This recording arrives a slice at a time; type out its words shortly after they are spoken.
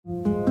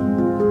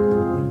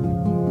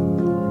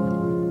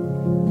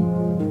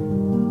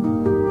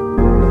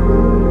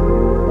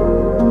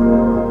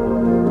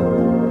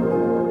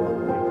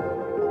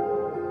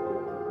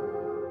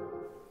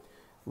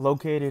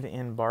located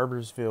in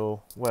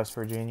Barboursville, West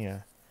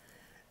Virginia,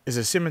 is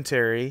a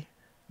cemetery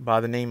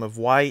by the name of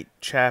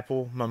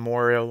Whitechapel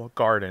Memorial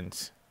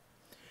Gardens.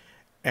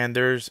 And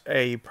there's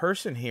a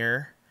person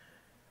here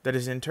that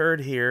is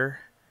interred here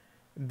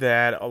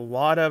that a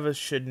lot of us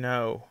should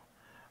know.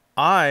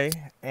 I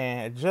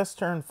just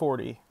turned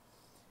 40,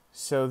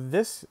 so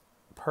this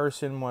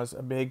person was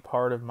a big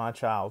part of my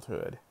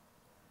childhood.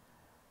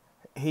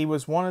 He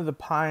was one of the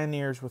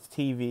pioneers with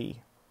TV.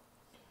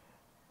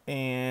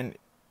 And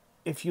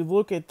if you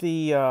look at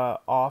the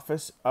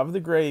office of the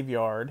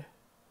graveyard,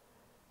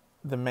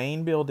 the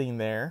main building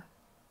there,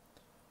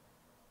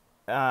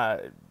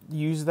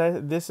 use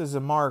this as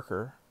a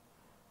marker.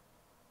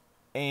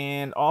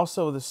 And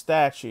also the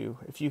statue,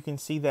 if you can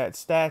see that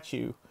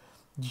statue,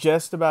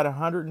 just about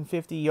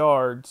 150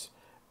 yards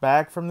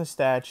back from the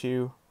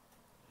statue.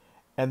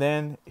 And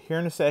then here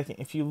in a second,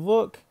 if you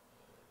look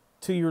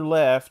to your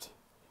left,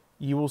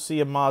 you will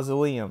see a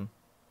mausoleum.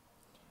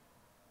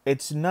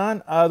 It's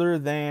none other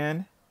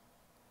than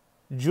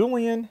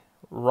Julian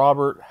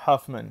Robert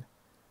Huffman.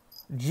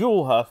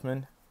 Jule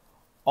Huffman,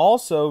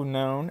 also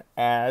known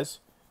as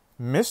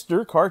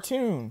Mr.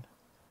 Cartoon.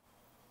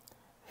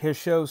 His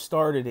show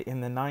started in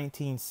the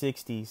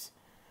 1960s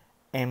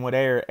and would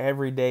air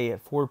every day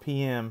at 4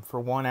 p.m. for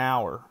 1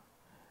 hour.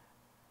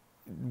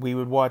 We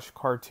would watch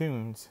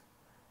cartoons.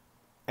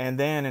 And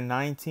then in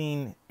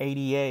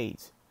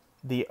 1988,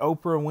 the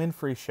Oprah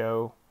Winfrey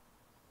Show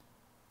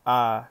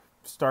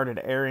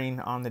started airing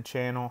on the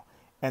channel,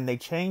 and they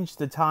changed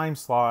the time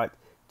slot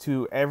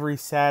to every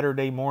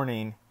Saturday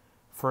morning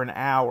for an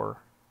hour.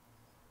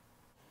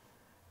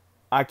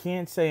 I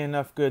can't say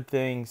enough good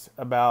things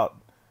about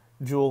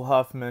Jule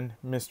Huffman,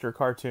 Mr.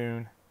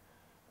 Cartoon.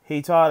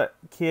 He taught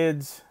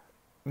kids,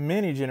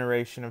 many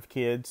generation of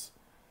kids,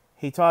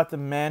 he taught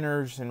them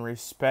manners and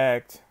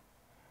respect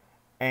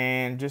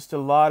and just a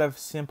lot of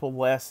simple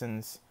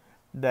lessons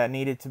that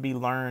needed to be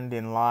learned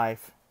in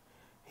life.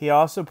 He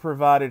also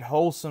provided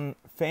wholesome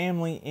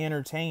family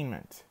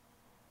entertainment,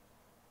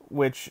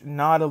 which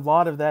not a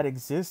lot of that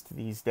exists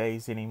these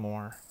days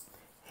anymore.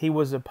 He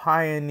was a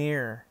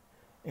pioneer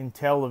in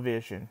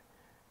television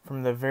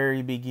from the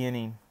very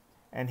beginning.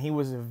 And he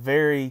was a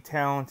very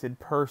talented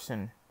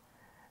person,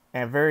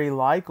 and a very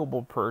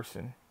likable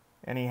person,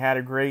 and he had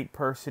a great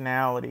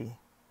personality.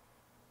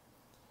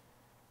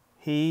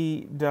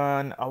 He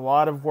done a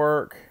lot of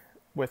work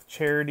with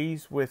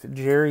charities, with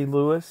Jerry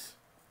Lewis.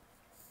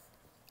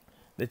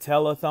 The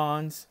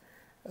telethons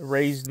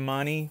raised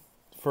money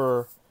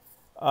for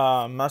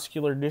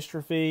muscular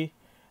dystrophy.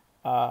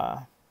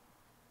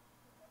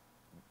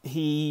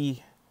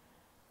 He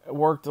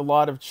worked a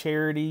lot of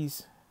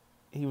charities.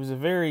 He was a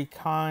very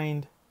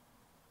kind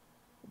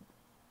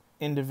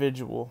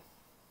individual.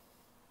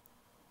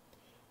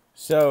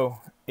 So,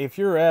 if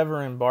you're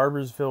ever in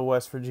Barboursville,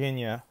 West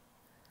Virginia,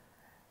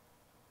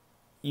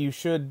 you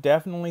should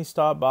definitely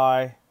stop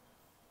by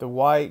the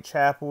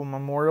Whitechapel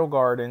Memorial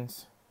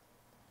Gardens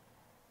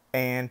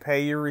and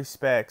pay your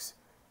respects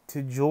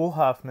to Jule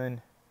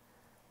Huffman,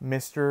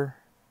 Mr.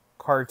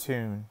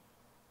 Cartoon.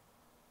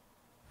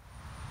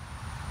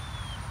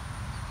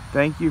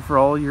 Thank you for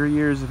all your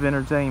years of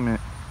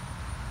entertainment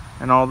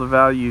and all the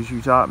values you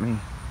taught me,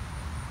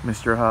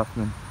 Mr.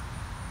 Huffman.